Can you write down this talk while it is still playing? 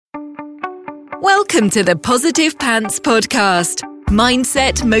Welcome to the Positive Pants Podcast.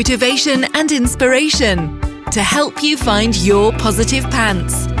 Mindset, motivation, and inspiration to help you find your positive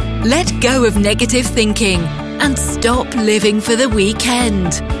pants. Let go of negative thinking and stop living for the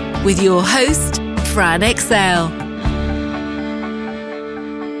weekend. With your host, Fran Excel.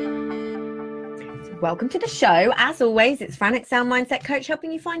 Welcome to the show. As always, it's Fran Excel, Mindset Coach,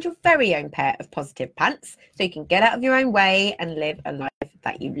 helping you find your very own pair of positive pants so you can get out of your own way and live a life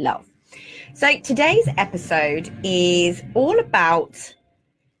that you love. So today's episode is all about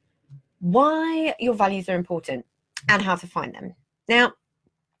why your values are important and how to find them. Now,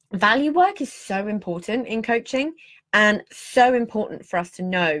 value work is so important in coaching and so important for us to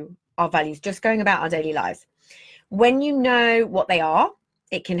know our values just going about our daily lives. When you know what they are,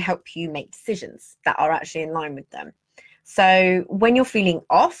 it can help you make decisions that are actually in line with them. So when you're feeling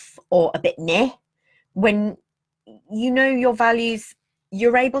off or a bit meh, when you know your values,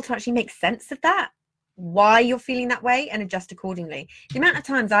 you're able to actually make sense of that, why you're feeling that way, and adjust accordingly. The amount of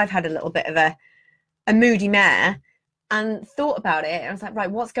times I've had a little bit of a moody mare and thought about it, and I was like, right,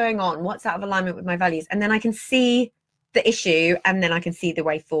 what's going on? What's out of alignment with my values? And then I can see the issue, and then I can see the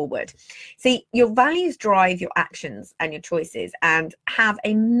way forward. See, your values drive your actions and your choices and have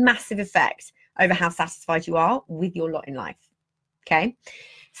a massive effect over how satisfied you are with your lot in life. Okay,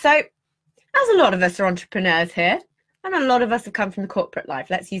 so as a lot of us are entrepreneurs here, and a lot of us have come from the corporate life.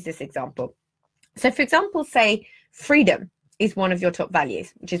 Let's use this example. So for example, say freedom is one of your top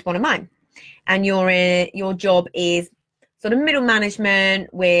values, which is one of mine. And your job is sort of middle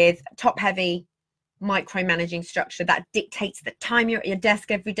management with top heavy micromanaging structure that dictates the time you're at your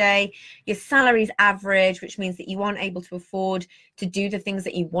desk every day. Your salary is average, which means that you aren't able to afford to do the things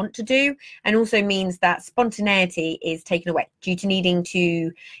that you want to do, and also means that spontaneity is taken away due to needing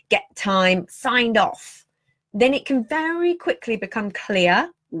to get time signed off. Then it can very quickly become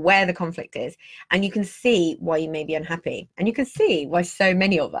clear where the conflict is, and you can see why you may be unhappy, and you can see why so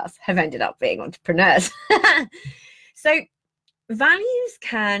many of us have ended up being entrepreneurs. So values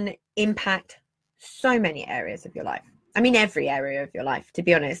can impact so many areas of your life. I mean, every area of your life, to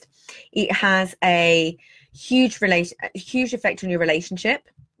be honest. It has a huge effect on your relationship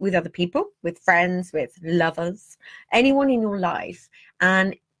with other people, with friends, with lovers, anyone in your life.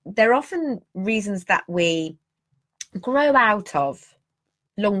 And there are often reasons that we grow out of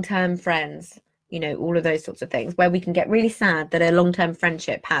long-term friends, all of those sorts of things, where we can get really sad that a long-term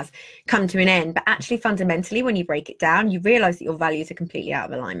friendship has come to an end. But actually, fundamentally, when you break it down, you realize that your values are completely out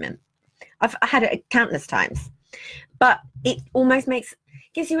of alignment. I've had it countless times, but it almost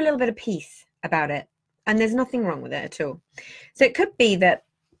gives you a little bit of peace about it. And there's nothing wrong with it at all. So it could be that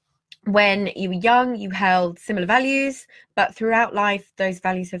when you were young, you held similar values, but throughout life, those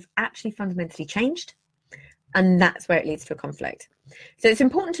values have actually fundamentally changed. And that's where it leads to a conflict. So it's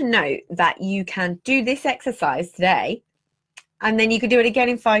important to note that you can do this exercise today, and then you could do it again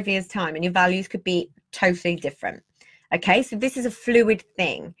in 5 years' time, and your values could be totally different. Okay, so this is a fluid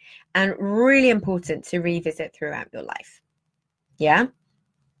thing and really important to revisit throughout your life. Yeah?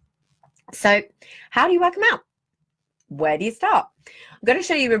 So how do you work them out? Where do you start? I'm going to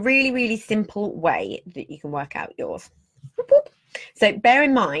show you a really, really simple way that you can work out yours. So bear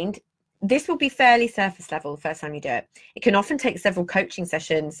in mind, this will be fairly surface level the first time you do it. It can often take several coaching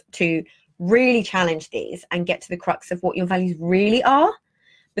sessions to really challenge these and get to the crux of what your values really are.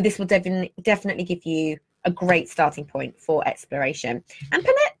 But this will definitely give you a great starting point for exploration and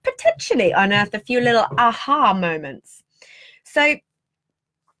potentially unearth a few little aha moments. So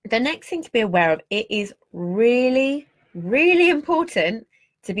the next thing to be aware of, it is really, really important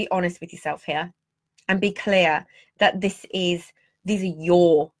to be honest with yourself here and be clear that these are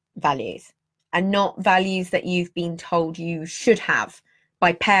your values and not values that you've been told you should have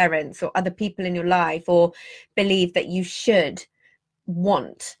by parents or other people in your life, or believe that you should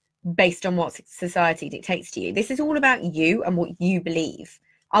want based on what society dictates to you. This is all about you and what you believe.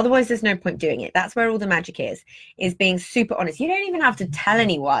 Otherwise, there's no point doing it. That's where all the magic is being super honest. You don't even have to tell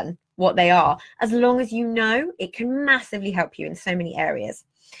anyone what they are. As long as you know, it can massively help you in so many areas,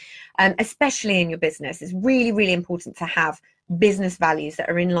 especially in your business. It's really, really important to have business values that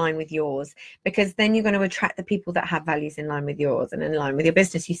are in line with yours, because then you're going to attract the people that have values in line with yours and in line with your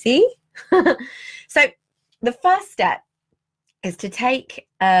business, you see? So the first step is to take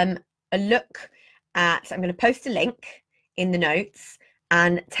a look at, I'm going to post a link in the notes,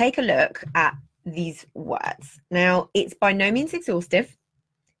 and take a look at these words. Now, it's by no means exhaustive.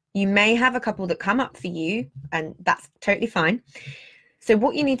 You may have a couple that come up for you, and that's totally fine. So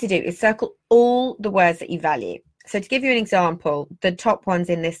what you need to do is circle all the words that you value. So to give you an example, the top ones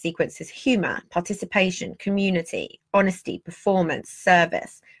in this sequence is humor, participation, community, honesty, performance,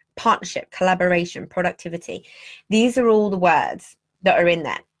 service, partnership, collaboration, productivity. These are all the words that are in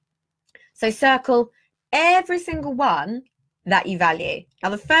there. So circle every single one that you value. Now,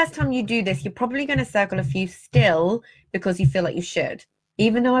 the first time you do this, you're probably going to circle a few still because you feel like you should,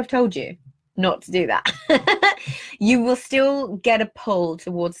 even though I've told you not to do that. You will still get a pull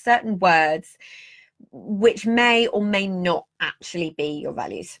towards certain words which may or may not actually be your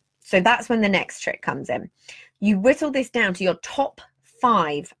values. So that's when the next trick comes in. You whittle this down to your top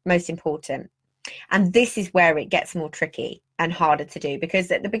 5 most important. And this is where it gets more tricky and harder to do,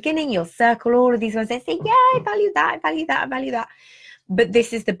 because at the beginning you'll circle all of these words and say, yeah, I value that, I value that, I value that. But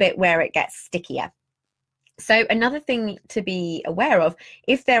this is the bit where it gets stickier. So another thing to be aware of,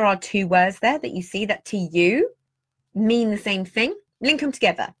 if there are 2 words there that you see that to you mean the same thing, link them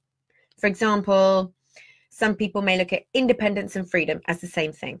together. For example, some people may look at independence and freedom as the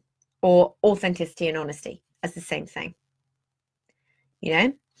same thing, or authenticity and honesty as the same thing. You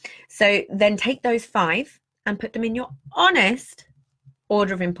know? So then take those 5 and put them in your honest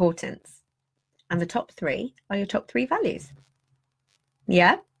order of importance. And the top 3 are your top 3 values.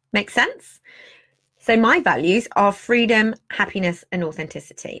 Yeah? Makes sense? So my values are freedom, happiness, and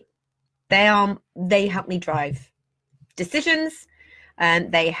authenticity. They help me drive decisions.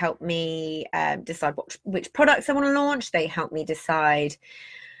 They help me decide which products I want to launch. They help me decide,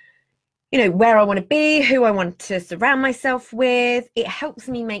 where I want to be, who I want to surround myself with. It helps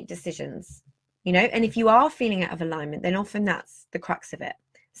me make decisions, and if you are feeling out of alignment, then often that's the crux of it.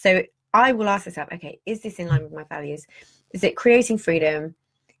 So I will ask myself, okay, is this in line with my values? Is it creating freedom?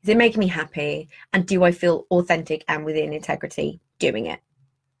 Is it making me happy? And do I feel authentic and within integrity doing it?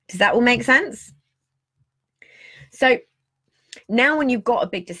 Does that all make sense? So now when you've got a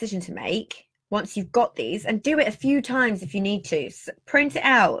big decision to make, once you've got these, and do it a few times if you need to, print it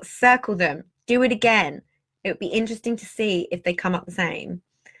out, circle them, do it again. It would be interesting to see if they come up the same.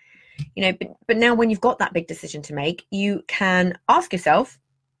 But now when you've got that big decision to make, you can ask yourself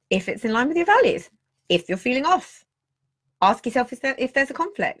if it's in line with your values. If you're feeling off, ask yourself if there's a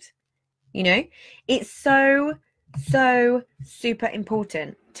conflict. It's so super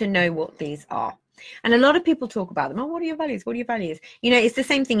important to know what these are. And a lot of people talk about them. Oh, what are your values? What are your values? It's the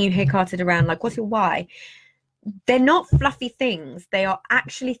same thing you hear carted around, like, what's your why? They're not fluffy things. They are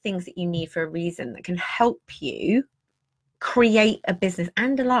actually things that you need for a reason that can help you create a business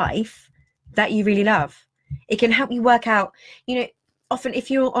and a life that you really love. It can help you work out, often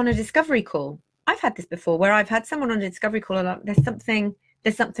if you're on a discovery call, I've had this before where I've had someone on a discovery call and like, there's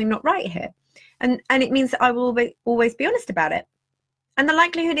something not right here. And it means that I will always be honest about it. And the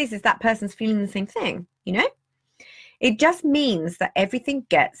likelihood is that person's feeling the same thing, It just means that everything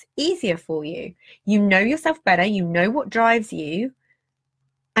gets easier for you. You know yourself better, you know what drives you,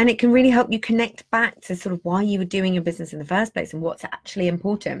 and it can really help you connect back to sort of why you were doing your business in the first place and what's actually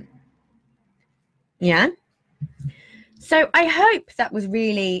important. Yeah? So I hope that was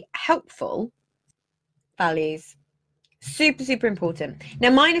really helpful. Values. Super, super important. Now,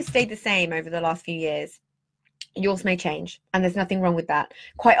 mine have stayed the same over the last few years. Yours may change, and there's nothing wrong with that.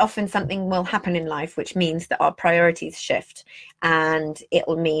 Quite often something will happen in life which means that our priorities shift, and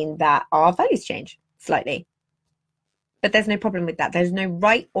it'll mean that our values change slightly. But there's no problem with that. There's no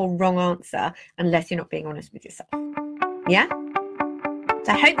right or wrong answer unless you're not being honest with yourself. Yeah?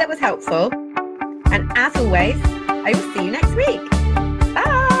 So I hope that was helpful. And as always, I will see you next week.